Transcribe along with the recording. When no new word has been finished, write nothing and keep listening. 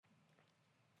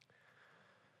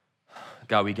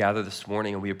God, we gather this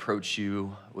morning and we approach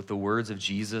you with the words of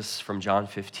Jesus from John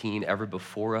 15 ever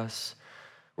before us,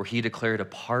 where he declared,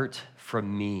 apart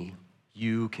from me,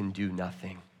 you can do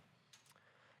nothing.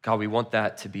 God, we want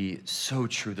that to be so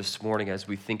true this morning as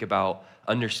we think about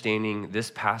understanding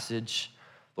this passage.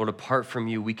 Lord, apart from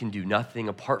you, we can do nothing.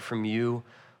 Apart from you,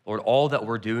 Lord, all that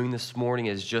we're doing this morning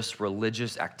is just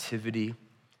religious activity.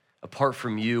 Apart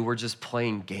from you, we're just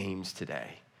playing games today.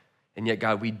 And yet,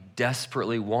 God, we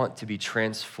desperately want to be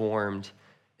transformed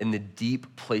in the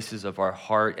deep places of our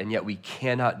heart, and yet we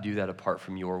cannot do that apart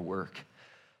from your work.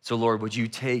 So, Lord, would you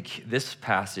take this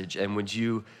passage and would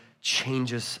you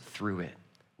change us through it?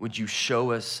 Would you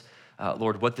show us,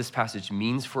 Lord, what this passage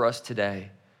means for us today?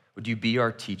 Would you be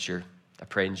our teacher? I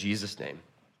pray in Jesus' name,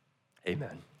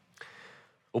 amen.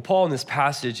 Well, Paul in this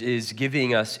passage is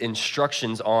giving us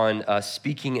instructions on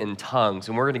speaking in tongues,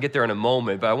 and we're going to get there in a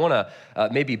moment, but I want to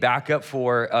maybe back up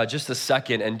for just a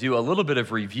second and do a little bit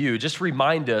of review, just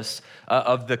remind us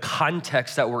of the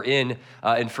context that we're in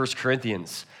 1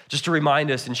 Corinthians. Just to remind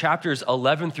us, in chapters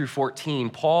 11 through 14,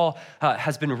 Paul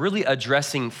has been really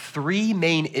addressing three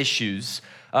main issues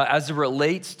as it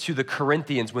relates to the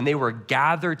Corinthians when they were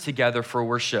gathered together for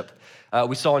worship.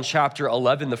 We saw in chapter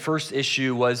 11, the first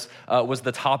issue was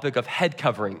the topic of head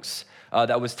coverings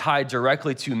that was tied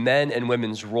directly to men and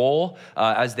women's role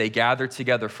as they gathered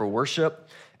together for worship.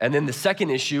 And then the second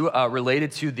issue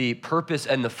related to the purpose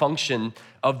and the function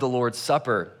of the Lord's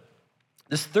Supper.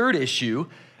 This third issue,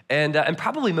 and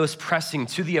probably most pressing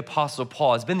to the Apostle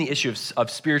Paul, has been the issue of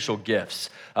spiritual gifts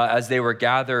as they were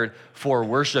gathered for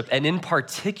worship, and in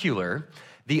particular,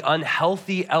 the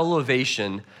unhealthy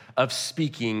elevation of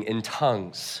speaking in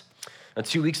tongues. Now,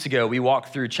 2 weeks ago, we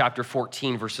walked through chapter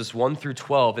 14, verses 1 through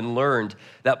 12, and learned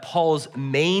that Paul's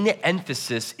main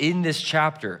emphasis in this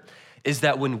chapter is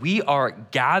that when we are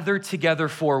gathered together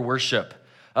for worship,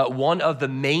 one of the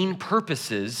main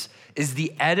purposes is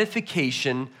the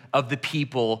edification of the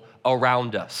people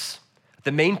around us.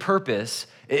 The main purpose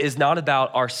is not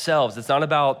about ourselves. It's not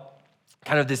about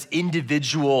kind of this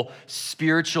individual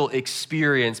spiritual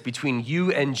experience between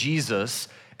you and Jesus,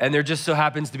 and there just so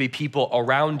happens to be people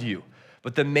around you.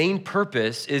 But the main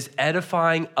purpose is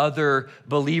edifying other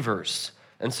believers.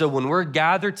 And so when we're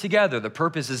gathered together, the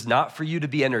purpose is not for you to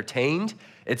be entertained.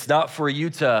 It's not for you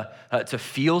to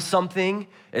feel something.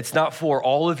 It's not for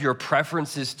all of your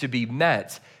preferences to be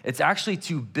met. It's actually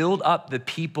to build up the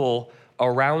people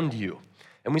around you.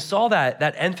 And we saw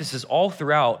that emphasis all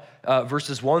throughout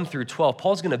verses 1 through 12.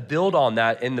 Paul's going to build on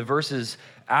that in the verses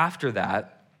after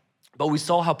that. But we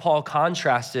saw how Paul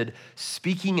contrasted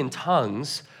speaking in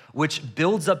tongues, which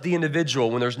builds up the individual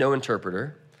when there's no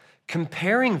interpreter,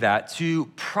 comparing that to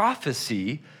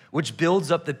prophecy, which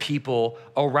builds up the people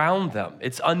around them.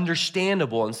 It's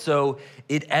understandable, and so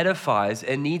it edifies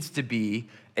and needs to be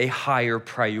a higher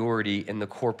priority in the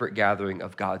corporate gathering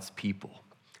of God's people.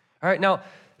 All right, now,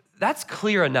 that's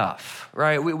clear enough,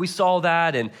 right? We saw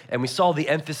that, and we saw the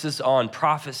emphasis on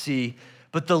prophecy,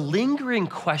 but the lingering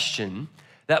question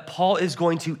that Paul is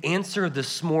going to answer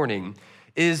this morning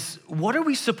is, what are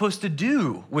we supposed to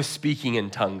do with speaking in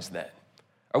tongues then?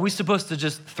 Are we supposed to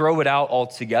just throw it out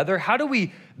altogether? How do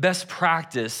we best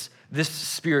practice this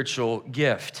spiritual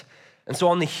gift? And so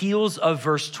on the heels of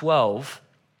verse 12,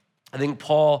 I think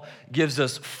Paul gives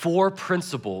us 4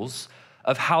 principles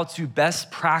of how to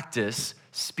best practice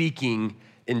speaking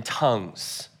in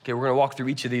tongues. Okay, we're gonna walk through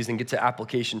each of these and get to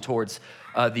application towards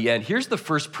the end. Here's the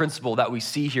first principle that we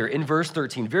see here in verse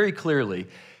 13 very clearly,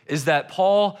 is that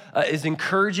Paul is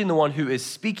encouraging the one who is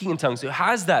speaking in tongues, who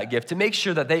has that gift, to make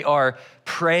sure that they are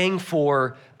praying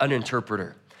for an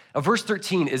interpreter. Now, verse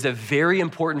 13 is a very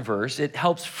important verse. It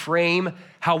helps frame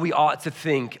how we ought to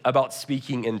think about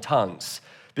speaking in tongues.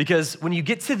 Because when you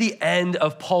get to the end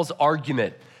of Paul's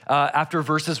argument after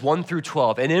verses 1 through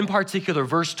 12, and in particular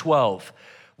verse 12,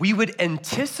 we would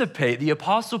anticipate the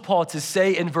Apostle Paul to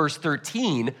say in verse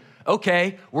 13,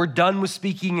 okay, we're done with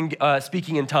speaking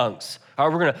in tongues. All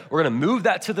right, we're gonna move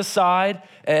that to the side,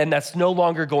 and that's no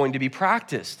longer going to be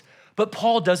practiced. But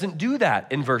Paul doesn't do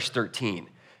that in verse 13.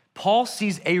 Paul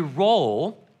sees a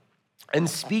role in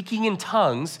speaking in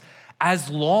tongues as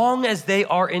long as they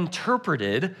are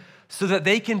interpreted so that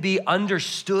they can be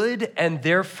understood and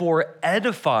therefore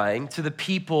edifying to the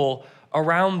people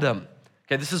around them.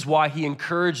 Okay, this is why he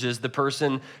encourages the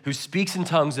person who speaks in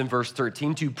tongues in verse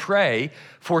 13 to pray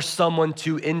for someone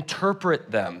to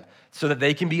interpret them so that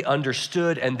they can be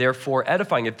understood and therefore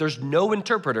edifying. If there's no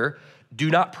interpreter, do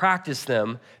not practice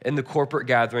them in the corporate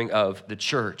gathering of the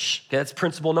church. Okay, that's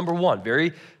principle number one,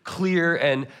 very clear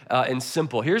and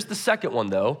simple. Here's the second one,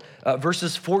 though.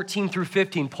 Verses 14 through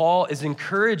 15, Paul is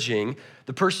encouraging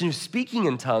the person who's speaking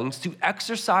in tongues to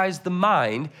exercise the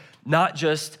mind, not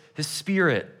just his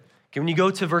spirit. Okay, when you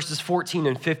go to verses 14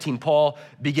 and 15, Paul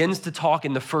begins to talk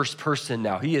in the first person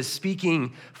now. He is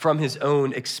speaking from his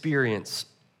own experience.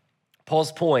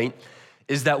 Paul's point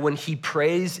is that when he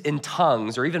prays in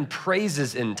tongues or even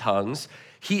praises in tongues,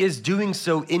 he is doing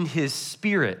so in his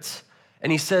spirit.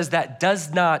 And he says that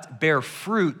does not bear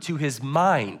fruit to his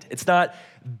mind. It's not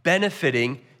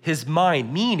benefiting his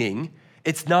mind, meaning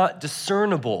it's not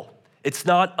discernible. It's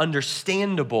not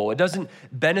understandable. It doesn't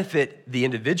benefit the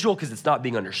individual because it's not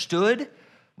being understood,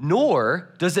 nor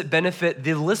does it benefit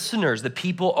the listeners, the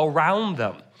people around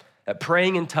them. That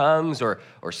praying in tongues or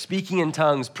speaking in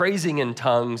tongues, praising in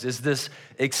tongues is this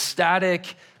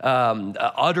ecstatic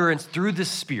utterance through the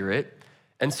Spirit,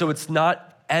 and so it's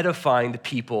not edifying the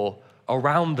people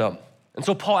around them. And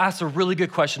so Paul asks a really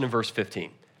good question in verse 15.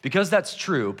 Because that's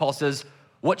true, Paul says,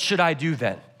 what should I do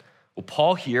then? Well,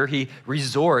 Paul here, he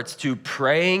resorts to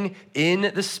praying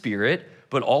in the Spirit,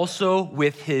 but also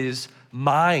with his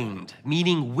mind,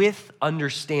 meaning with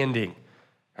understanding.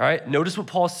 All right, notice what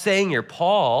Paul's saying here.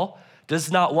 Paul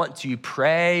does not want to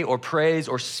pray or praise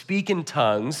or speak in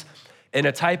tongues in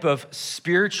a type of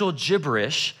spiritual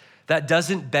gibberish that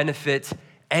doesn't benefit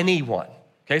anyone.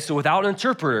 Okay, so without an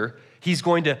interpreter, he's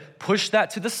going to push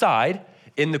that to the side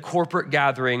in the corporate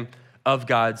gathering of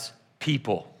God's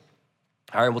people.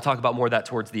 All right, we'll talk about more of that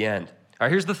towards the end. All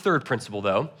right, here's the third principle,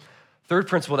 though. Third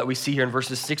principle that we see here in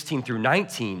verses 16 through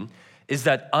 19 is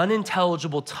that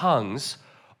unintelligible tongues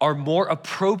are more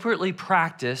appropriately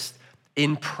practiced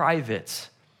in private.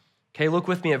 Okay, look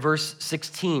with me at verse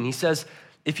 16. He says,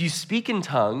 if you speak in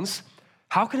tongues,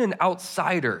 how can an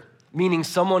outsider, meaning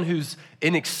someone who's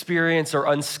inexperienced or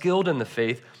unskilled in the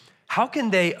faith, how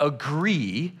can they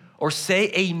agree or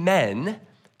say amen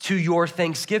to your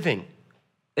thanksgiving?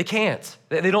 They can't.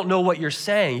 They don't know what you're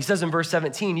saying. He says in verse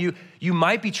 17, you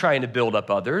might be trying to build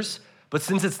up others, but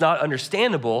since it's not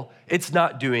understandable, it's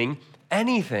not doing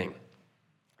anything.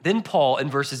 Then Paul, in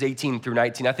verses 18 through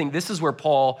 19, I think this is where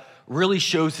Paul really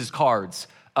shows his cards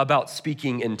about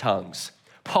speaking in tongues.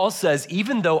 Paul says,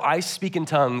 even though I speak in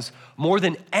tongues more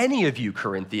than any of you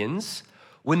Corinthians,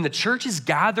 when the church is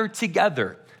gathered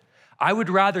together, I would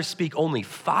rather speak only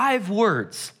 5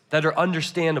 words that are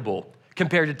understandable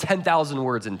compared to 10,000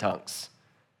 words in tongues.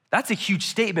 That's a huge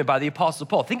statement by the Apostle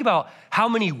Paul. Think about how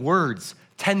many words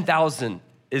 10,000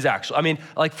 is actually. I mean,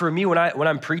 like for me, when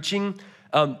I'm preaching,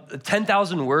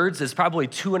 10,000 words is probably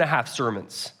 2.5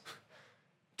 sermons,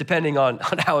 depending on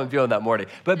how I'm feeling that morning.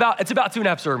 But it's about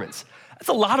 2.5 sermons. That's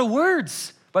a lot of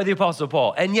words by the Apostle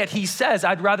Paul. And yet he says,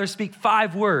 I'd rather speak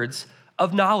 5 words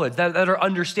of knowledge that are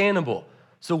understandable.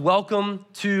 So welcome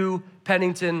to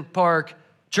Pennington Park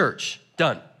Church.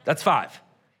 Done. That's 5.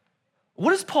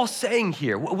 What is Paul saying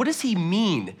here? What does he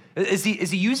mean? Is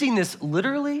he using this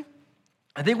literally?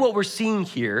 I think what we're seeing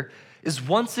here is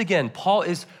once again, Paul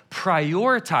is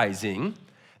prioritizing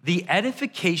the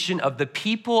edification of the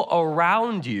people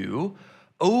around you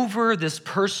over this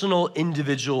personal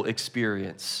individual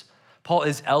experience. Paul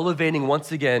is elevating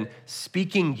once again,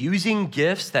 speaking using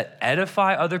gifts that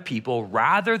edify other people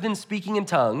rather than speaking in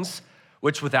tongues,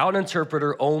 which without an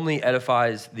interpreter only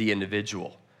edifies the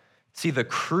individual. See, the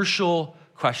crucial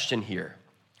question here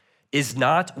is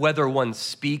not whether one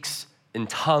speaks in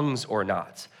tongues or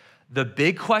not. The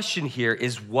big question here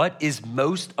is what is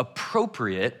most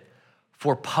appropriate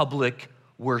for public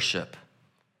worship.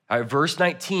 All right, verse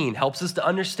 19 helps us to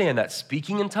understand that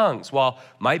speaking in tongues, while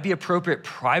might be appropriate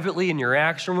privately in your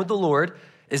interaction with the Lord,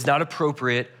 is not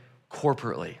appropriate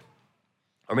corporately.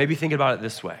 Or maybe think about it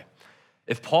this way.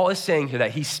 If Paul is saying here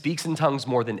that he speaks in tongues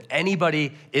more than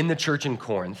anybody in the church in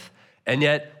Corinth, and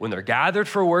yet when they're gathered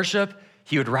for worship,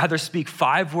 he would rather speak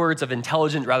 5 words of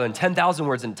intelligence rather than 10,000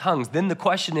 words in tongues, then the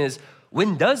question is,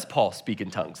 when does Paul speak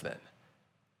in tongues then?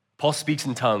 Paul speaks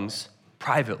in tongues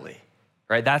privately,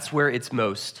 right? That's where it's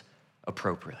most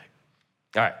appropriate.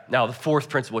 All right, now the fourth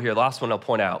principle here, the last one I'll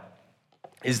point out,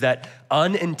 is that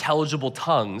unintelligible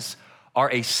tongues are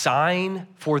a sign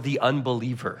for the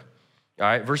unbeliever. All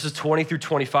right, verses 20 through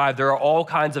 25, there are all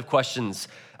kinds of questions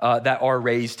that are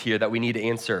raised here that we need to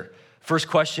answer. First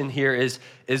question here is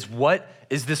what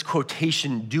is this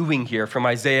quotation doing here from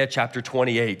Isaiah chapter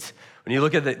 28? When you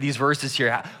look at these verses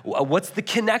here, what's the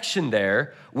connection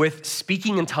there with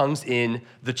speaking in tongues in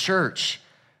the church?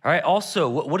 All right, also,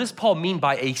 what does Paul mean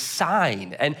by a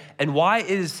sign? And why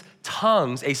is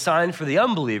tongues a sign for the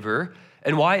unbeliever?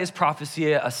 And why is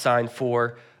prophecy a sign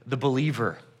for the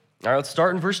believer. All right, let's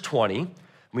start in verse 20.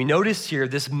 We notice here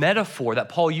this metaphor that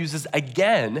Paul uses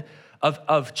again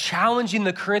of challenging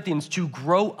the Corinthians to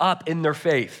grow up in their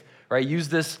faith, right? Use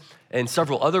this in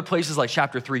several other places like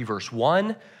chapter 3, verse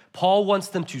 1. Paul wants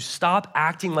them to stop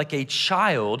acting like a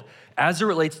child as it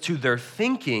relates to their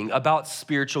thinking about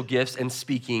spiritual gifts and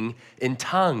speaking in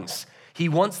tongues. He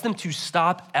wants them to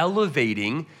stop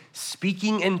elevating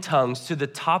speaking in tongues to the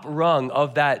top rung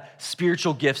of that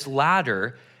spiritual gifts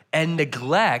ladder and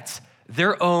neglect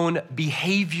their own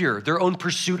behavior, their own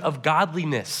pursuit of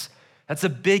godliness. That's a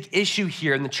big issue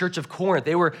here in the church of Corinth.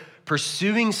 They were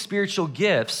pursuing spiritual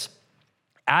gifts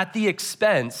at the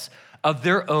expense of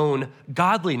their own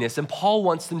godliness. And Paul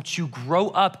wants them to grow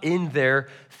up in their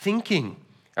thinking.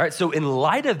 All right, so in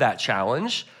light of that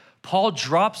challenge, Paul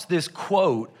drops this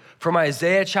quote from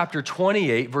Isaiah chapter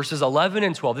 28, verses 11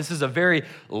 and 12. This is a very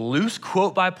loose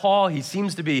quote by Paul. He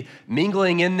seems to be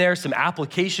mingling in there some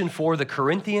application for the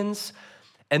Corinthians.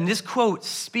 And this quote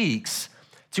speaks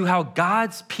to how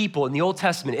God's people in the Old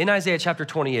Testament, in Isaiah chapter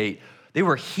 28, they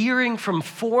were hearing from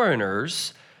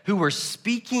foreigners who were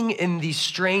speaking in these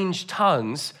strange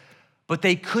tongues, but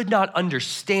they could not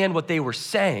understand what they were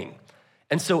saying.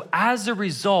 And so as a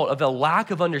result of a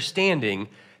lack of understanding,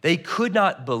 they could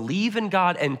not believe in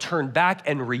God and turn back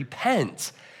and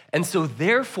repent. And so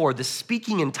therefore, the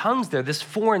speaking in tongues there, this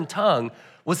foreign tongue,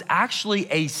 was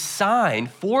actually a sign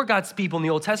for God's people in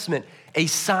the Old Testament, a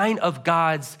sign of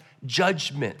God's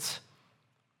judgment.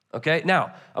 Okay,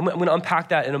 now, I'm gonna unpack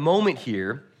that in a moment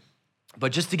here,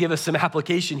 but just to give us some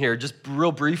application here, just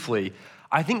real briefly,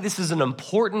 I think this is an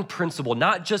important principle,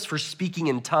 not just for speaking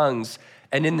in tongues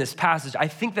and in this passage. I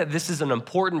think that this is an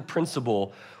important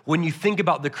principle when you think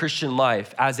about the Christian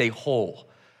life as a whole,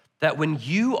 that when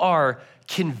you are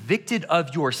convicted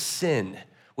of your sin,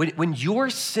 when your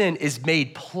sin is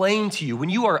made plain to you, when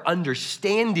you are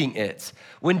understanding it,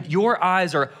 when your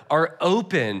eyes are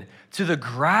open to the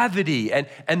gravity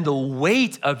and the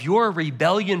weight of your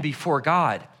rebellion before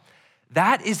God,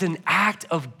 that is an act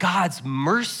of God's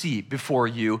mercy before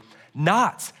you,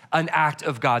 not an act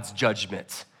of God's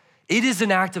judgment. It is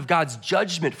an act of God's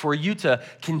judgment for you to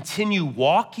continue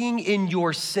walking in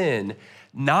your sin,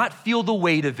 not feel the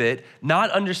weight of it, not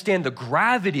understand the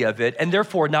gravity of it, and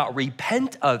therefore not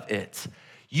repent of it.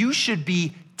 You should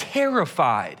be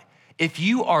terrified if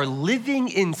you are living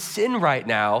in sin right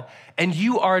now and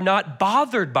you are not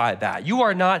bothered by that. You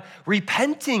are not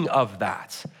repenting of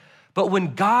that. But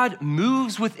when God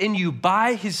moves within you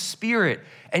by his Spirit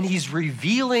and he's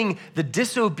revealing the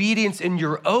disobedience in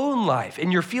your own life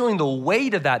and you're feeling the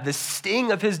weight of that, the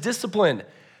sting of his discipline,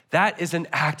 that is an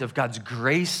act of God's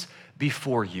grace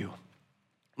before you.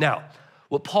 Now,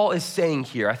 what Paul is saying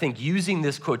here, I think using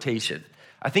this quotation,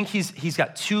 I think he's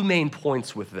got two main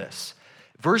points with this.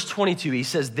 Verse 22, he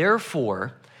says,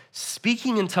 therefore,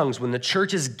 speaking in tongues when the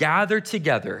church is gathered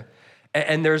together,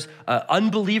 and there's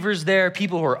unbelievers there,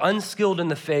 people who are unskilled in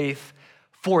the faith,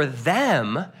 for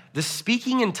them, the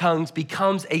speaking in tongues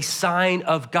becomes a sign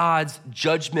of God's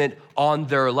judgment on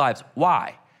their lives.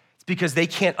 Why? It's because they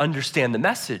can't understand the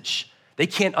message. They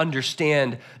can't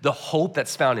understand the hope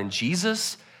that's found in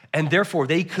Jesus, and therefore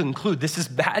they conclude this is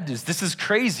bad news, this is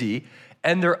crazy,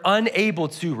 and they're unable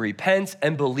to repent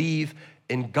and believe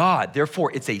in God.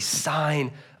 Therefore, it's a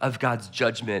sign of God's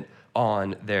judgment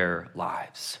on their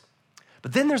lives.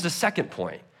 But then there's a second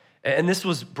point, and this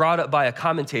was brought up by a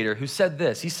commentator who said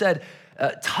this. He said,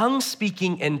 tongue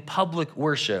speaking in public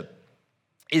worship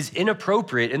is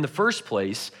inappropriate in the first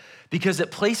place because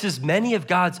it places many of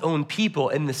God's own people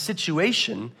in the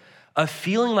situation of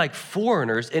feeling like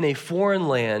foreigners in a foreign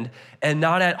land and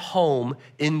not at home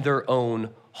in their own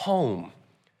home.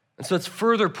 And so it's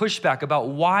further pushback about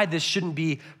why this shouldn't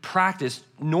be practiced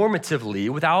normatively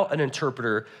without an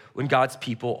interpreter when God's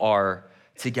people are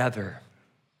together.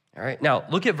 All right, now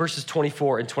look at verses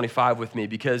 24 and 25 with me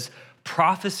because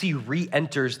prophecy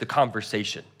re-enters the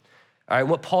conversation. All right,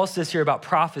 what Paul says here about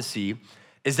prophecy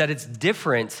is that it's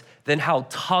different than how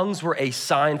tongues were a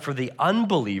sign for the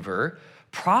unbeliever.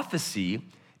 Prophecy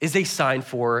is a sign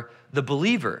for the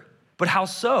believer. But how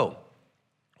so?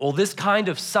 Well, this kind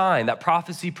of sign that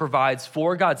prophecy provides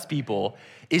for God's people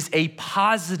is a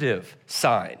positive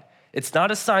sign. It's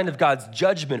not a sign of God's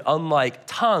judgment, unlike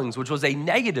tongues, which was a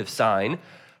negative sign.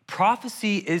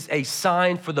 Prophecy is a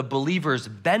sign for the believer's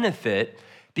benefit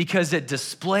because it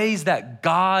displays that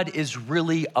God is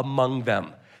really among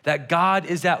them, that God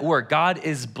is at work. God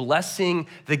is blessing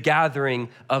the gathering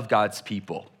of God's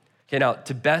people. Okay, now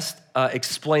to best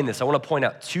explain this, I want to point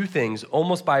out two things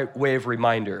almost by way of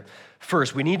reminder.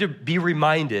 First, we need to be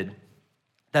reminded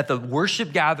that the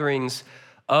worship gatherings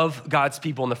of God's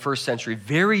people in the first century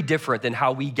very different than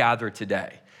how we gather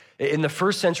today. In the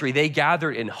first century, they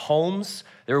gathered in homes.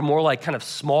 They were more like kind of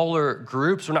smaller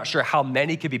groups. We're not sure how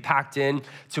many could be packed in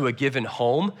to a given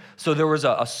home. So there was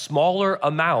a smaller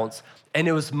amount, and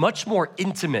it was much more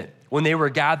intimate when they were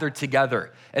gathered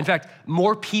together. In fact,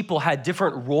 more people had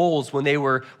different roles when they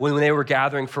were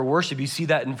gathering for worship. You see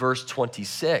that in verse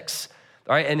 26.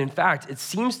 All right, and in fact, it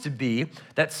seems to be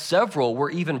that several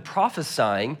were even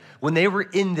prophesying when they were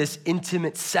in this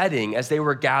intimate setting as they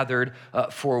were gathered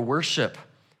for worship.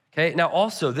 Okay, now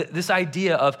also this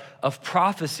idea of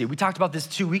prophecy, we talked about this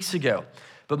 2 weeks ago,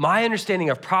 but my understanding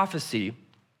of prophecy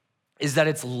is that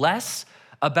it's less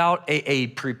about a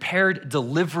prepared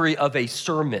delivery of a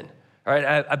sermon. All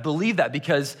right, I believe that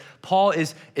because Paul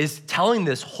is telling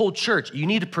this whole church, you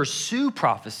need to pursue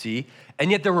prophecy, and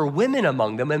yet there were women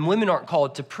among them, and women aren't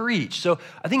called to preach. So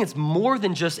I think it's more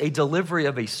than just a delivery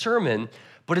of a sermon,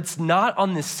 but it's not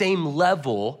on the same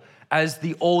level as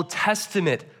the Old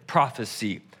Testament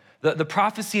prophecy. The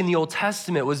prophecy in the Old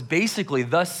Testament was basically,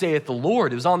 thus saith the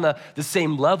Lord. It was on the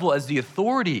same level as the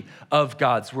authority of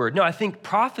God's word. No, I think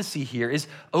prophecy here is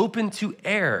open to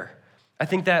error. I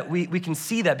think that we can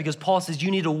see that because Paul says you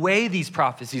need to weigh these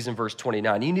prophecies in verse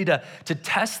 29. You need to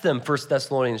test them, 1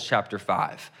 Thessalonians chapter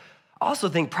 5. I also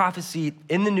think prophecy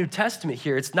in the New Testament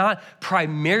here, it's not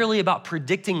primarily about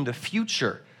predicting the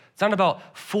future. It's not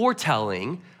about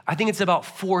foretelling. I think it's about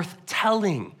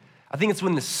forthtelling. I think it's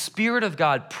when the Spirit of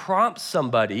God prompts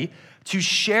somebody to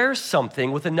share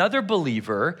something with another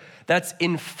believer that's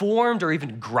informed or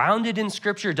even grounded in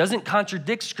Scripture, doesn't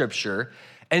contradict Scripture,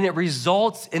 and it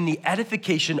results in the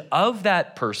edification of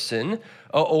that person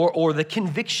or the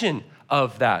conviction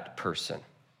of that person.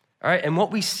 All right, and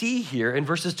what we see here in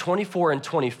verses 24 and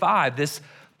 25, this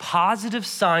positive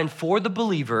sign for the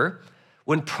believer,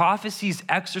 when prophecy is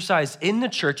exercised in the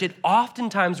church, it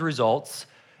oftentimes results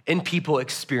in people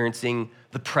experiencing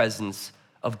the presence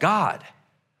of God.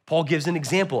 Paul gives an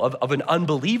example of an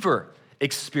unbeliever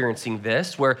experiencing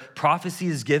this, where prophecy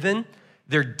is given,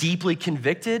 they're deeply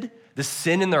convicted, the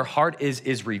sin in their heart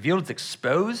is revealed, it's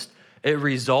exposed. It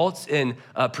results in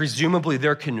presumably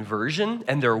their conversion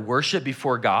and their worship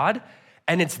before God.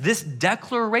 And it's this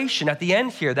declaration at the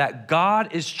end here that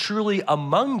God is truly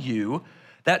among you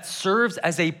that serves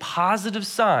as a positive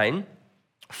sign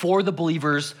for the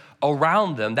believers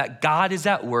around them, that God is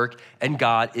at work and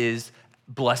God is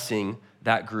blessing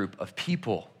that group of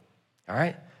people. All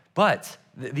right? But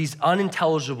these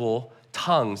unintelligible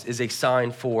tongues is a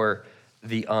sign for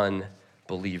the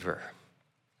unbeliever.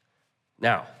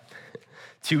 Now,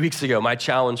 2 weeks ago, my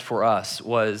challenge for us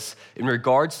was, in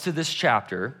regards to this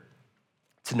chapter,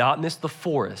 to not miss the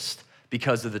forest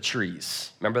because of the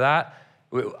trees. Remember that?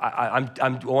 I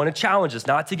want to challenge us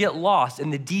not to get lost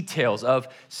in the details of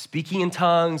speaking in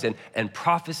tongues and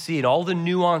prophecy and all the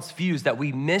nuanced views that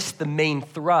we miss the main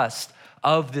thrust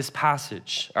of this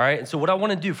passage, all right? And so what I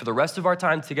want to do for the rest of our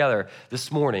time together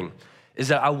this morning is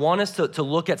that I want us to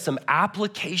look at some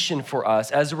application for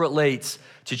us as it relates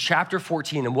to chapter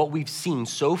 14 and what we've seen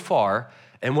so far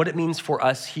and what it means for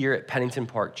us here at Pennington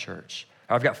Park Church.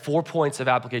 I've got 4 points of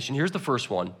application. Here's the first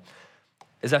one,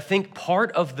 is I think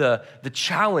part of the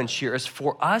challenge here is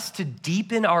for us to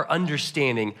deepen our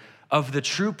understanding of the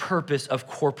true purpose of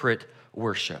corporate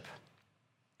worship.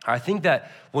 I think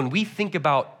that when we think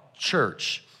about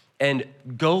church and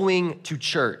going to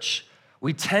church,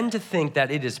 we tend to think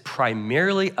that it is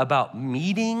primarily about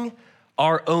meeting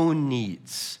our own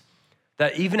needs.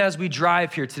 That even as we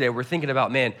drive here today, we're thinking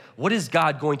about, man, what is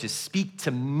God going to speak to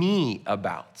me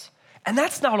about? And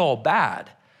that's not all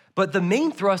bad. But the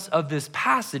main thrust of this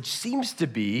passage seems to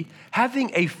be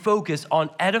having a focus on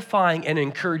edifying and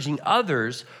encouraging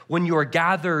others when you are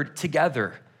gathered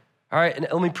together. All right, and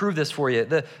let me prove this for you.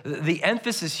 The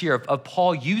emphasis here of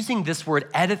Paul using this word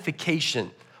edification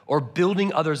or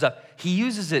building others up, he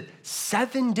uses it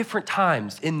 7 different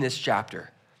times in this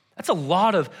chapter. That's a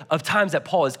lot of times that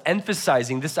Paul is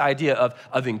emphasizing this idea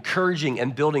of encouraging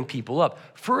and building people up.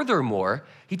 Furthermore,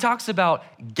 he talks about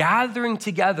gathering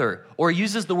together, or he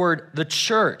uses the word the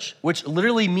church, which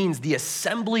literally means the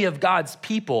assembly of God's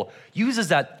people, uses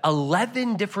that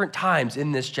 11 different times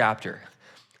in this chapter.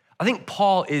 I think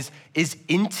Paul is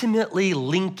intimately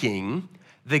linking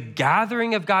the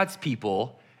gathering of God's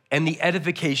people and the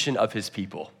edification of his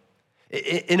people.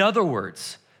 In other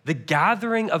words, the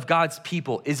gathering of God's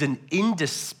people is an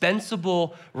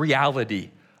indispensable reality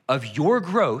of your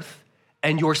growth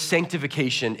and your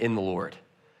sanctification in the Lord.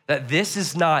 That this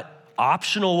is not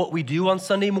optional what we do on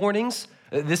Sunday mornings.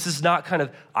 This is not kind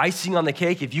of icing on the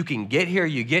cake. If you can get here,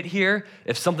 you get here.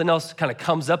 If something else kind of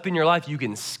comes up in your life, you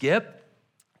can skip.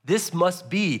 This must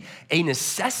be a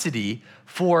necessity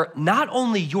for not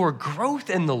only your growth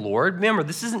in the Lord. Remember,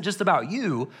 this isn't just about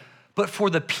you, but for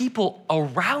the people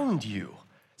around you.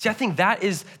 See, I think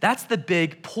that's the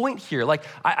big point here. Like,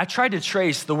 I tried to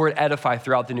trace the word edify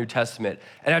throughout the New Testament,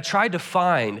 and I tried to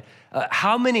find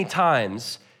how many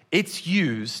times it's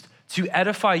used to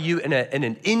edify you in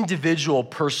an individual,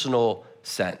 personal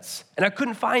sense. And I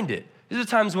couldn't find it. These are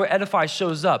times where edify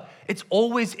shows up. It's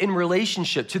always in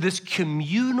relationship to this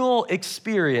communal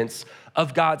experience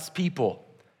of God's people.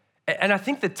 And I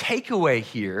think the takeaway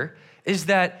here is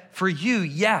that for you,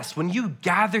 yes, when you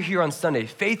gather here on Sunday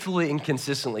faithfully and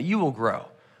consistently, you will grow,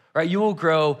 right? You will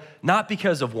grow not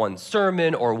because of one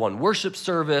sermon or one worship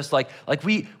service. Like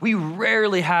we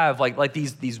rarely have like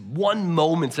these one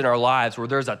moments in our lives where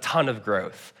there's a ton of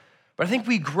growth. But I think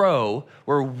we grow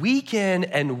where week in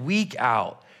and week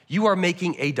out, you are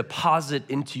making a deposit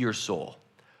into your soul.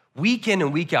 Week in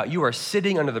and week out, you are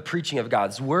sitting under the preaching of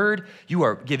God's word. You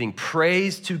are giving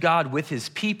praise to God with his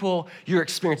people. You're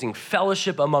experiencing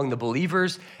fellowship among the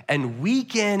believers. And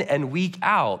week in and week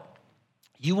out,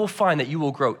 you will find that you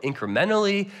will grow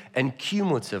incrementally and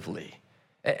cumulatively.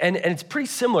 And it's pretty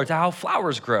similar to how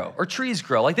flowers grow or trees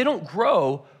grow. Like, they don't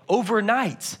grow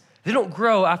overnight. They don't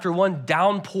grow after one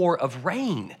downpour of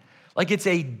rain. Like, it's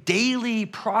a daily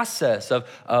process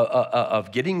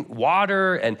of getting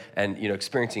water and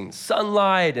experiencing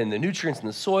sunlight and the nutrients in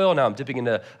the soil. Now I'm dipping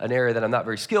into an area that I'm not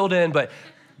very skilled in, but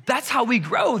that's how we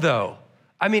grow, though.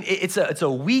 I mean, it's a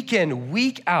week in,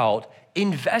 week out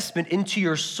investment into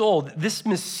your soul, this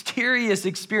mysterious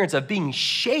experience of being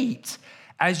shaped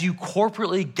as you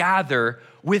corporately gather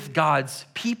with God's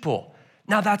people.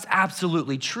 Now, that's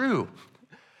absolutely true.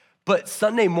 But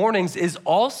Sunday mornings is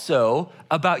also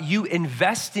about you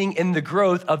investing in the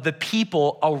growth of the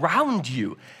people around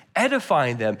you,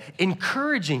 edifying them,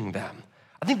 encouraging them.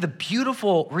 I think the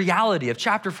beautiful reality of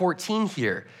chapter 14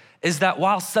 here is that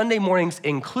while Sunday mornings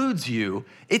includes you,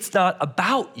 it's not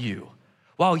about you.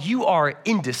 While you are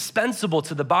indispensable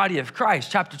to the body of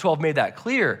Christ, chapter 12 made that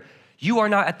clear, you are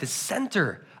not at the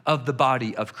center of the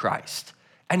body of Christ.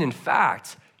 And in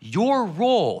fact, your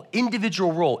role,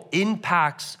 individual role,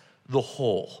 impacts the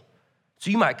whole. So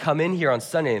you might come in here on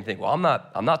Sunday and think, well, I'm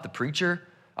not the preacher.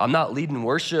 I'm not leading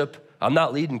worship. I'm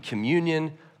not leading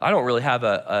communion. I don't really have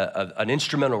an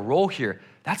instrumental role here.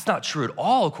 That's not true at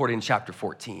all, according to chapter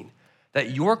 14.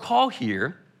 That your call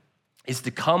here is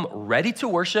to come ready to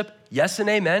worship, yes and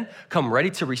amen, come ready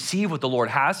to receive what the Lord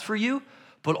has for you,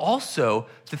 but also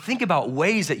to think about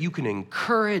ways that you can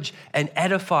encourage and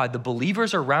edify the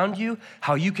believers around you,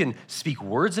 how you can speak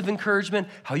words of encouragement,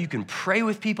 how you can pray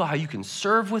with people, how you can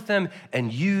serve with them,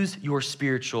 and use your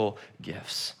spiritual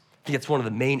gifts. I think it's one of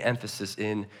the main emphasis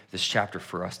in this chapter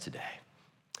for us today.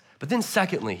 But then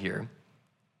secondly here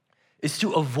is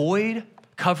to avoid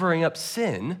covering up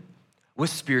sin with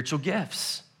spiritual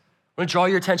gifts. I'm gonna draw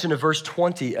your attention to verse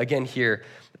 20 again here.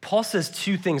 Paul says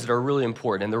two things that are really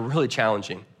important and they're really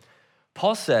challenging.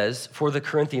 Paul says for the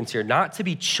Corinthians here, not to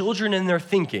be children in their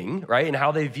thinking, right, and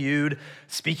how they viewed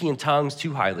speaking in tongues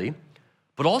too highly,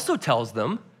 but also tells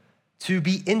them to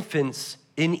be infants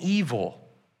in evil.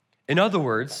 In other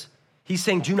words, he's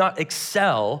saying do not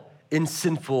excel in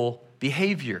sinful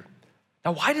behavior.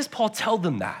 Now, why does Paul tell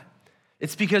them that?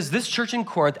 It's because this church in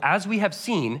Corinth, as we have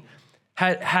seen,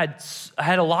 had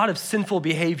a lot of sinful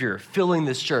behavior filling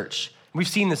this church. We've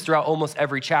seen this throughout almost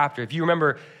every chapter. If you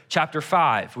remember chapter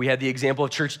 5, we had the example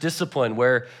of church discipline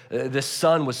where the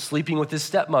son was sleeping with his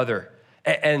stepmother.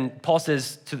 And Paul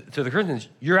says to the Corinthians,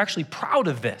 you're actually proud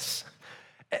of this.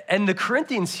 And the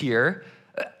Corinthians here,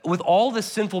 with all the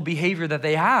sinful behavior that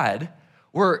they had,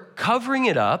 were covering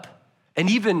it up and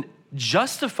even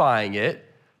justifying it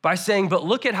by saying, but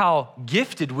look at how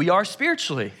gifted we are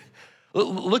spiritually.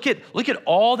 Look at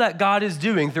all that God is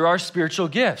doing through our spiritual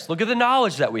gifts. Look at the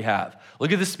knowledge that we have.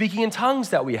 Look at the speaking in tongues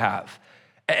that we have.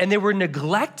 And they were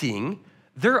neglecting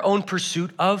their own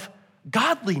pursuit of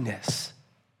godliness.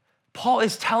 Paul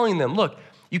is telling them, look,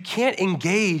 you can't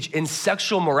engage in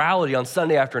sexual morality on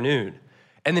Sunday afternoon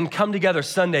and then come together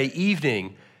Sunday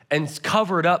evening and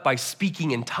cover it up by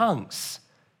speaking in tongues.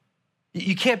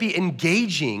 You can't be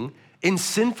engaging in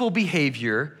sinful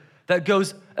behavior that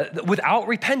goes without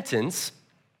repentance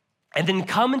and then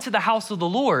come into the house of the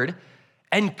Lord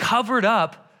and cover it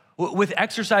up with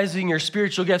exercising your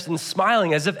spiritual gifts and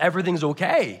smiling as if everything's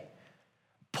okay.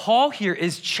 Paul here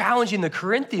is challenging the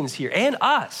Corinthians here and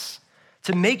us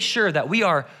to make sure that we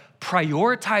are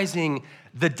prioritizing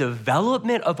the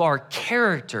development of our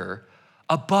character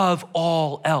above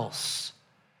all else.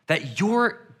 That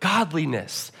your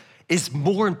godliness is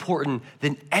more important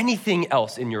than anything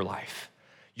else in your life.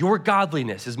 Your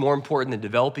godliness is more important than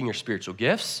developing your spiritual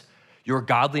gifts. Your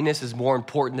godliness is more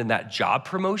important than that job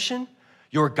promotion.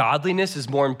 Your godliness is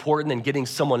more important than getting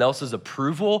someone else's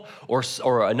approval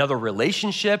or another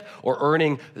relationship or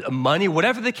earning money,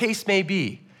 whatever the case may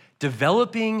be.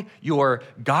 Developing your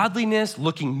godliness,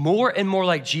 looking more and more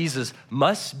like Jesus,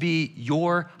 must be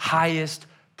your highest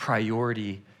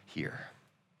priority here.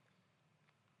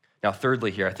 Now, thirdly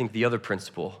here, I think the other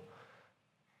principle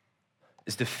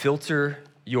is to filter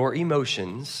your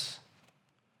emotions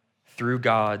through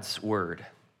God's word.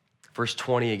 Verse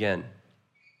 20 again.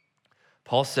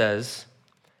 Paul says,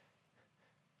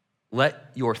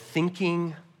 let your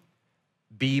thinking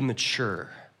be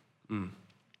mature.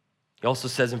 He also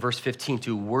says in verse 15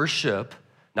 to worship,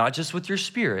 not just with your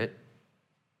spirit,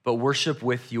 but worship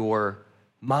with your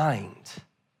mind.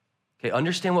 Okay,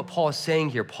 understand what Paul is saying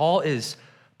here. Paul is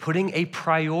putting a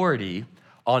priority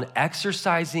on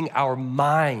exercising our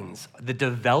minds, the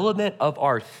development of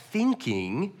our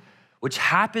thinking, which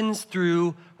happens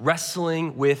through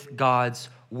wrestling with God's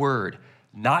word.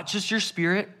 Not just your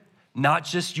spirit, not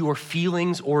just your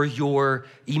feelings or your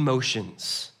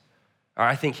emotions. All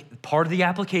right, I think part of the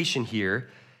application here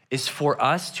is for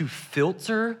us to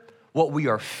filter what we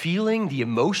are feeling, the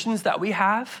emotions that we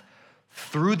have,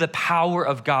 through the power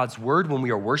of God's word when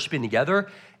we are worshiping together,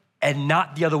 and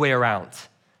not the other way around.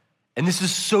 And this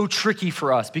is so tricky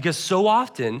for us because so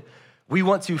often we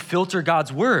want to filter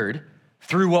God's word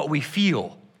through what we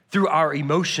feel, through our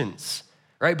emotions,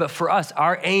 right? But for us,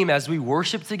 our aim as we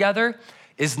worship together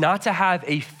is not to have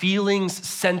a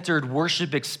feelings-centered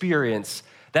worship experience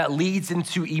that leads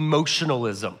into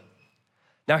emotionalism.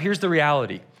 Now, here's the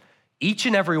reality. Each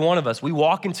and every one of us, we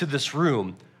walk into this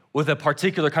room with a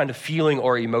particular kind of feeling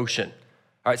or emotion.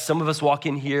 All right, some of us walk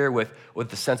in here with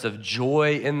the sense of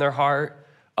joy in their heart.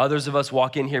 Others of us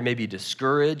walk in here maybe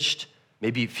discouraged,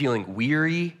 maybe feeling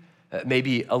weary,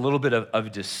 maybe a little bit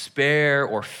of despair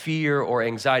or fear or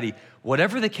anxiety.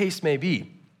 Whatever the case may be,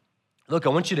 look, I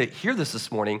want you to hear this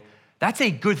morning. That's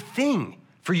a good thing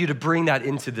for you to bring that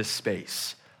into this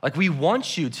space. Like, we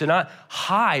want you to not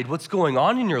hide what's going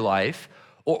on in your life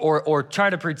or try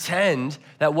to pretend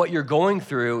that what you're going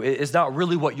through is not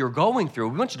really what you're going through.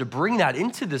 We want you to bring that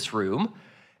into this room.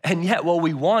 And yet what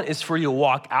we want is for you to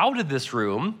walk out of this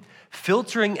room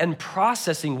filtering and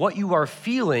processing what you are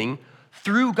feeling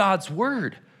through God's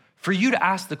word. For you to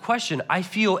ask the question, I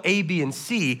feel A, B, and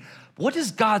C. What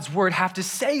does God's word have to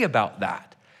say about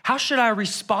that? How should I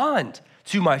respond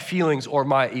to my feelings or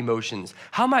my emotions?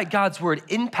 How might God's word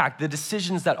impact the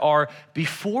decisions that are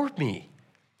before me?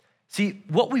 See,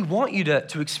 what we want you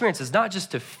to experience is not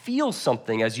just to feel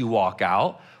something as you walk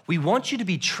out. We want you to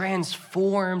be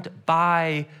transformed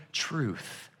by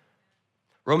truth.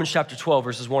 Romans chapter 12,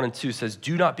 verses 1 and 2 says,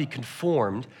 do not be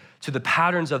conformed to the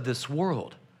patterns of this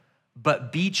world,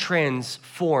 but be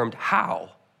transformed.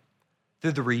 How?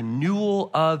 Through the renewal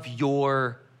of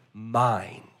your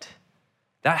mind.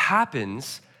 That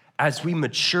happens as we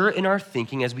mature in our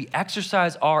thinking, as we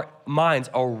exercise our minds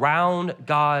around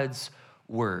God's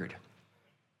word.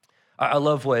 I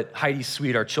love what Heidi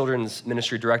Sweet, our children's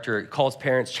ministry director, calls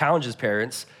parents, challenges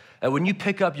parents. When you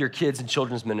pick up your kids in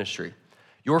children's ministry,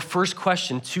 your first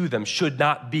question to them should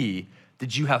not be,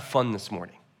 did you have fun this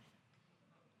morning?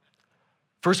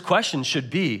 First question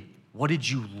should be, what did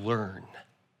you learn?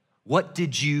 What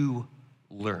did you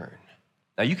learn?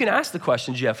 Now, you can ask the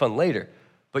question, did you have fun later?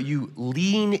 But you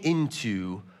lean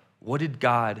into, what did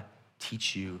God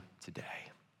teach you today?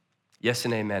 Yes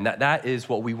and amen. That is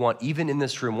what we want even in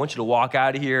this room. I want you to walk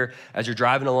out of here as you're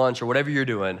driving to lunch or whatever you're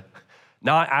doing,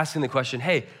 not asking the question,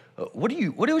 hey, what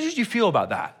did you feel about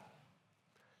that?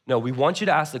 No, we want you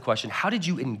to ask the question, how did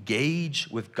you engage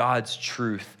with God's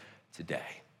truth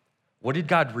today? What did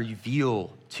God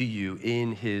reveal to you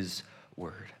in his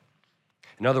word?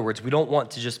 In other words, we don't want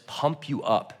to just pump you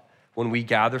up when we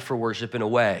gather for worship in a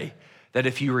way that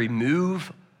if you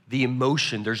remove the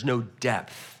emotion, there's no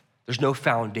depth. There's no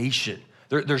foundation.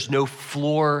 There's no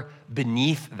floor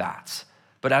beneath that.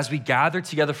 But as we gather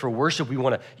together for worship, we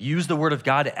want to use the word of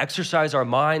God to exercise our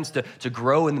minds, to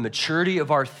grow in the maturity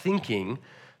of our thinking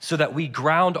so that we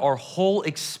ground our whole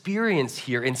experience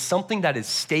here in something that is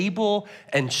stable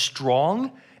and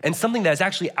strong and something that is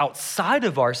actually outside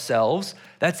of ourselves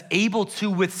that's able to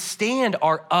withstand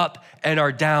our up and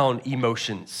our down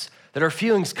emotions, that our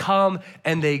feelings come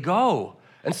and they go.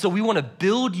 And so we want to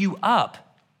build you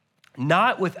up,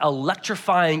 not with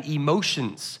electrifying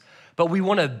emotions, but we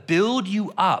want to build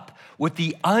you up with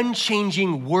the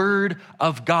unchanging word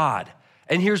of God.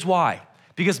 And here's why.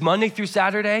 Because Monday through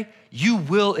Saturday, you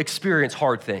will experience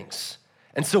hard things.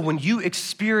 And so when you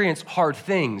experience hard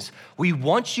things, we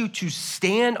want you to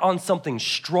stand on something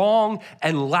strong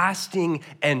and lasting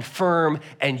and firm,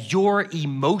 and your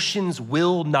emotions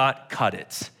will not cut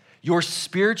it. Your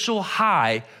spiritual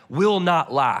high will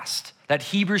not last. That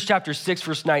Hebrews chapter 6,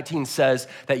 verse 19 says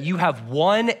that you have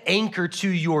one anchor to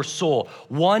your soul,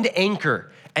 one anchor.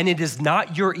 And it is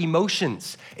not your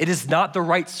emotions. It is not the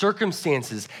right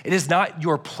circumstances. It is not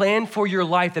your plan for your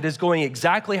life that is going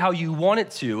exactly how you want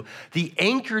it to. The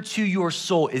anchor to your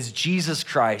soul is Jesus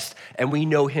Christ, and we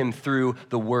know him through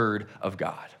the word of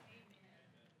God.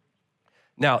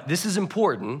 Now, this is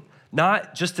important,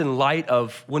 not just in light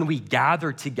of when we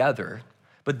gather together,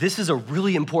 but this is a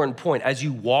really important point as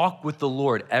you walk with the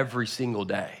Lord every single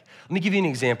day. Let me give you an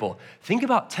example. Think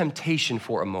about temptation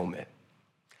for a moment.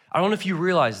 I don't know if you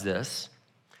realize this,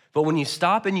 but when you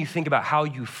stop and you think about how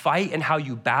you fight and how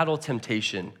you battle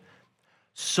temptation,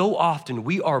 so often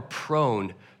we are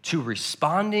prone to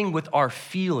responding with our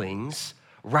feelings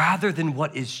rather than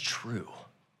what is true.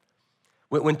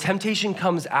 When temptation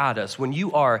comes at us, when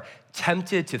you are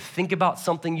tempted to think about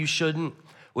something you shouldn't,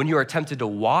 when you are tempted to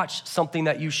watch something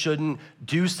that you shouldn't,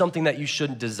 do something that you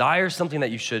shouldn't, desire something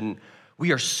that you shouldn't,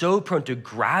 we are so prone to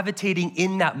gravitating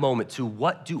in that moment to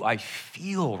what do I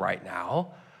feel right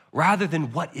now rather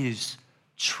than what is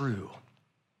true.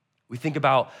 We think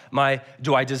about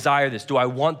do I desire this? Do I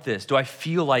want this? Do I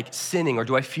feel like sinning or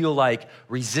do I feel like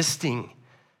resisting?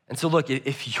 And so look,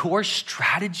 if your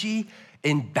strategy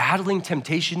in battling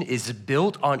temptation is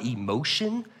built on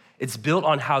emotion, it's built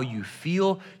on how you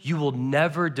feel, you will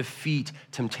never defeat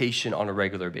temptation on a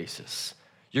regular basis.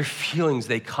 Your feelings,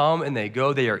 they come and they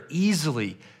go. They are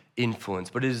easily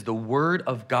influenced, but it is the word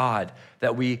of God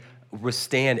that we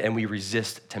withstand and we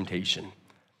resist temptation.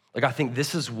 Like, I think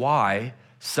this is why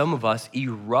some of us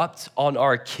erupt on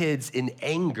our kids in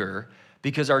anger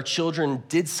because our children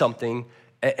did something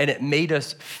and it made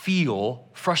us feel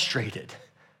frustrated.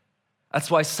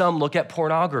 That's why some look at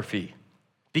pornography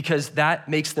because that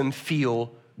makes them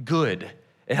feel good.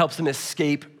 It helps them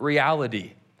escape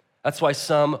reality. That's why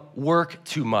some work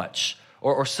too much,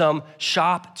 or some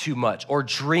shop too much, or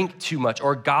drink too much,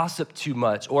 or gossip too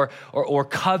much, or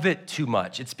covet too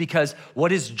much. It's because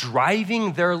what is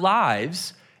driving their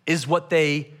lives is what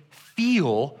they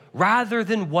feel rather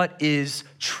than what is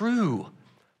true.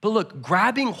 But look,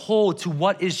 grabbing hold to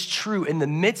what is true in the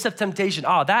midst of temptation,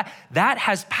 that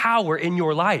has power in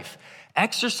your life.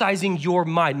 Exercising your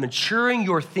mind, maturing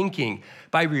your thinking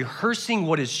by rehearsing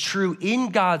what is true in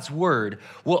God's word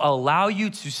will allow you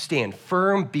to stand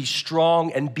firm, be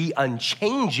strong, and be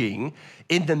unchanging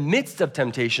in the midst of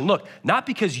temptation. Look, not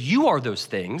because you are those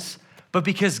things, but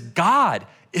because God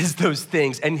is those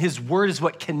things, and his word is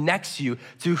what connects you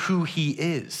to who he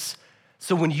is.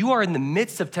 So when you are in the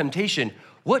midst of temptation,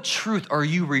 what truth are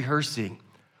you rehearsing?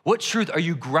 What truth are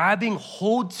you grabbing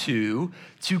hold to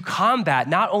combat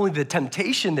not only the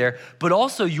temptation there, but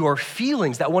also your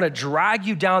feelings that want to drag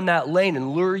you down that lane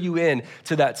and lure you in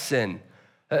to that sin?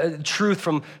 Truth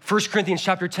from 1 Corinthians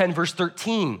chapter 10, verse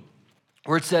 13,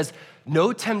 where it says,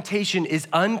 "No temptation is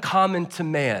uncommon to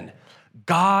man.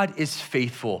 God is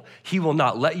faithful. He will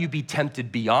not let you be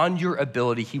tempted beyond your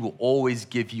ability. He will always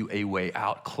give you a way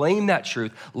out." Claim that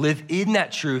truth. Live in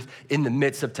that truth in the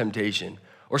midst of temptation.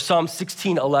 Or Psalm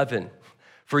 16:11,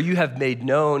 "For you have made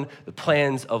known the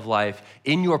plans of life.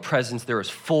 In your presence there is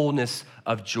fullness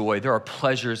of joy. There are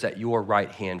pleasures at your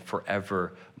right hand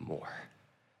forevermore."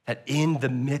 That in the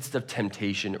midst of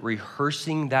temptation,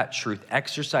 rehearsing that truth,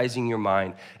 exercising your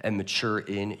mind, and mature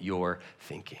in your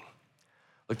thinking.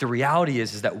 Look, the reality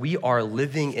is that we are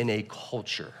living in a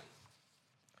culture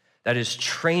that is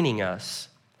training us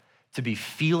to be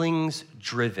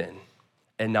feelings-driven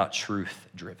and not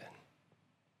truth-driven.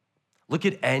 Look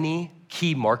at any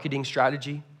key marketing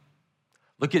strategy.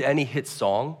 Look at any hit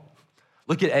song.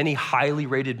 Look at any highly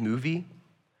rated movie.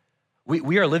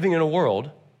 We are living in a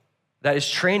world that is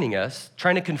training us,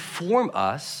 trying to conform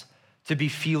us to be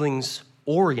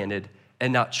feelings-oriented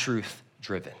and not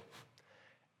truth-driven.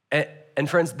 And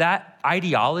friends, that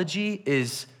ideology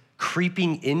is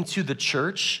creeping into the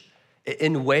church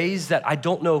in ways that I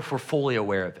don't know if we're fully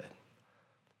aware of it.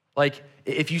 Like,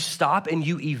 if you stop and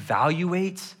you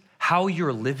evaluate how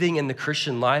you're living in the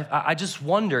Christian life, I just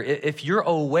wonder if you're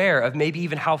aware of maybe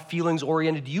even how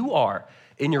feelings-oriented you are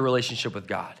in your relationship with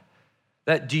God.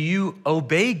 That do you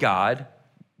obey God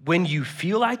when you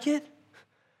feel like it?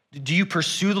 Do you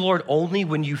pursue the Lord only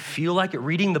when you feel like it?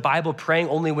 Reading the Bible, praying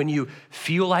only when you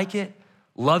feel like it?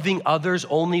 Loving others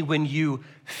only when you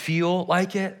feel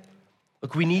like it?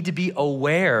 Look, we need to be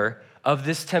aware of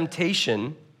this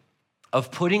temptation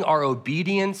of putting our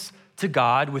obedience to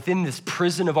God within this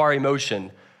prison of our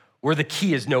emotion where the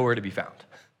key is nowhere to be found.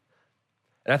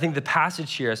 And I think the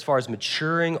passage here, as far as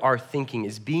maturing our thinking,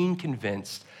 is being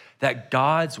convinced that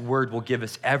God's word will give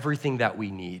us everything that we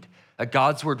need, that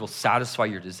God's word will satisfy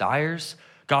your desires,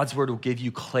 God's word will give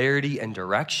you clarity and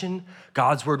direction,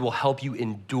 God's word will help you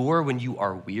endure when you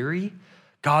are weary,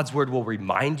 God's word will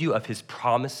remind you of his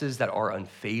promises that are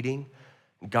unfading,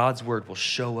 and God's word will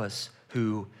show us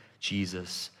who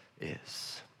Jesus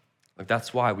is. Like,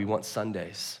 that's why we want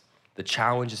Sundays. The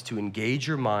challenge is to engage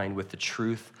your mind with the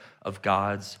truth of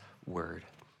God's word.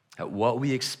 That what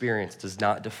we experience does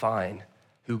not define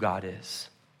who God is.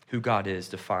 Who God is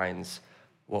defines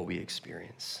what we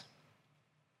experience.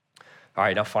 All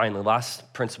right, now finally,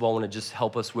 last principle I want to just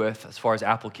help us with as far as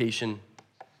application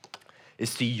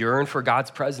is to yearn for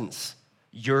God's presence.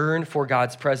 Yearn for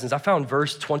God's presence. I found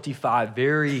verse 25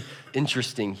 very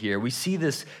interesting here. We see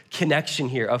this connection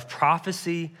here of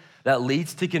prophecy that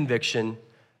leads to conviction,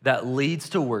 that leads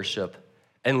to worship,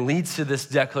 and leads to this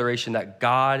declaration that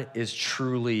God is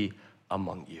truly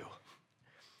among you.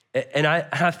 And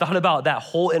I thought about that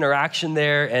whole interaction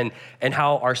there and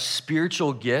how our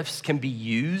spiritual gifts can be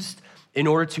used in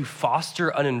order to foster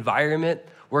an environment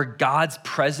where God's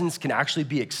presence can actually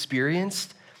be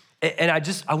experienced. And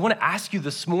I want to ask you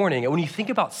this morning, and when you think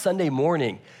about Sunday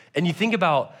morning, and you think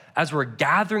about as we're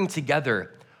gathering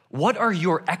together, what are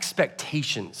your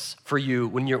expectations for you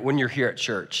when you're here at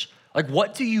church? Like,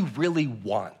 what do you really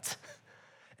want?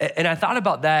 And I thought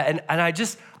about that, and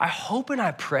I hope and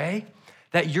I pray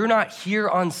that you're not here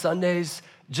on Sundays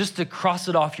just to cross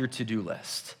it off your to-do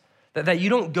list. That you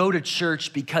don't go to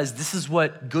church because this is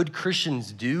what good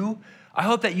Christians do. I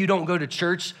hope that you don't go to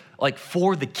church like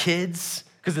for the kids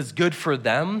because it's good for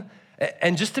them.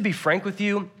 And just to be frank with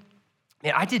you,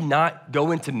 man, I did not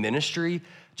go into ministry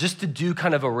just to do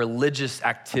kind of a religious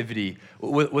activity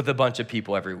with a bunch of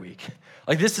people every week.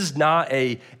 Like, this is not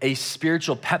a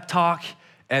spiritual pep talk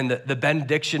and the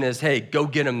benediction is, hey, go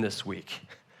get them this week.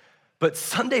 But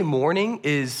Sunday morning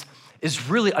is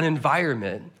really an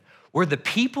environment where the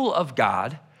people of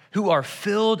God who are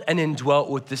filled and indwelt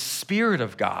with the Spirit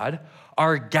of God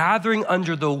are gathering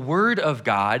under the word of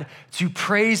God to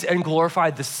praise and glorify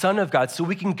the Son of God so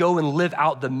we can go and live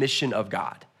out the mission of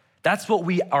God. That's what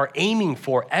we are aiming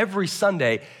for every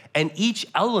Sunday, and each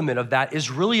element of that is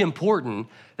really important,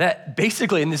 that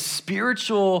basically in this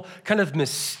spiritual kind of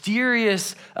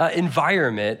mysterious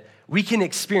environment, we can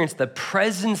experience the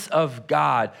presence of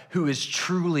God who is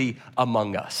truly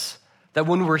among us. That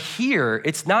when we're here,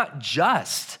 it's not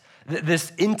just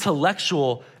this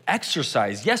intellectual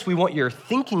exercise. Yes, we want your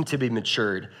thinking to be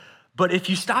matured, but if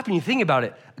you stop and you think about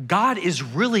it, God is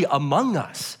really among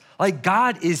us. Like,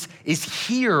 God is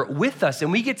here with us,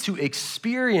 and we get to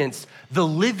experience the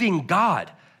living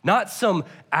God, not some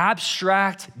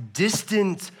abstract,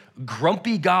 distant,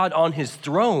 grumpy God on his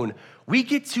throne. We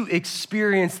get to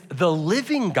experience the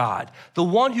living God, the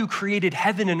one who created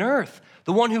heaven and earth,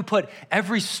 the one who put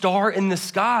every star in the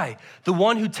sky, the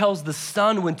one who tells the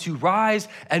sun when to rise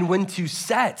and when to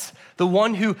set, the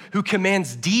one who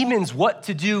commands demons what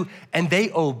to do and they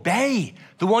obey,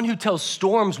 the one who tells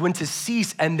storms when to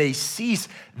cease and they cease.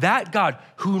 That God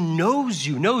who knows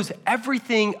you, knows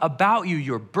everything about you,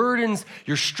 your burdens,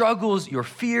 your struggles, your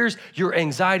fears, your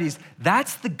anxieties.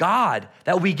 That's the God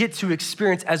that we get to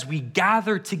experience as we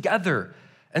gather together.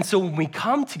 And so when we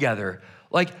come together,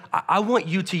 like, I want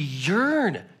you to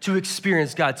yearn to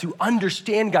experience God, to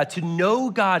understand God, to know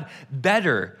God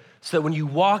better, so that when you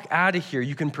walk out of here,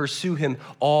 you can pursue him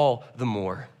all the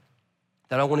more.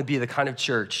 That I want to be the kind of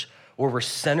church where we're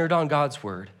centered on God's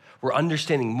word, we're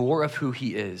understanding more of who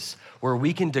he is, where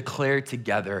we can declare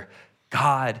together,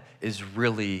 God is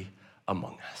really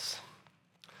among us.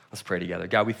 Let's pray together.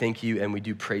 God, we thank you and we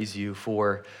do praise you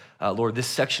for, Lord, this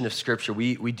section of scripture.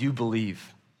 We do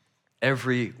believe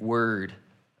every word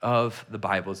of the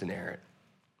Bible is inerrant.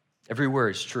 Every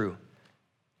word is true.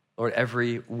 Lord,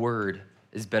 every word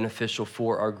is beneficial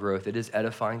for our growth. It is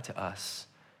edifying to us.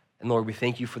 And Lord, we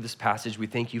thank you for this passage. We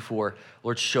thank you for,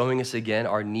 Lord, showing us again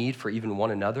our need for even one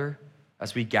another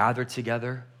as we gather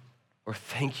together. Or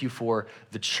thank you for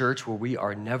the church where we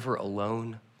are never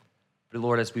alone. But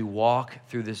Lord, as we walk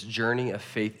through this journey of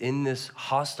faith in this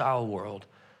hostile world,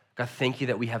 God, thank you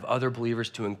that we have other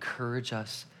believers to encourage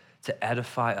us, to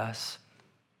edify us.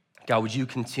 God, would you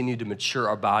continue to mature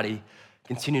our body,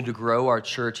 continue to grow our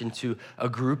church into a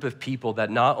group of people that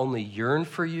not only yearn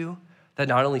for you, that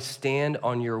not only stand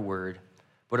on your word,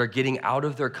 but are getting out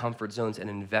of their comfort zones and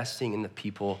investing in the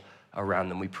people around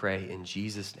them. We pray in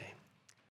Jesus' name.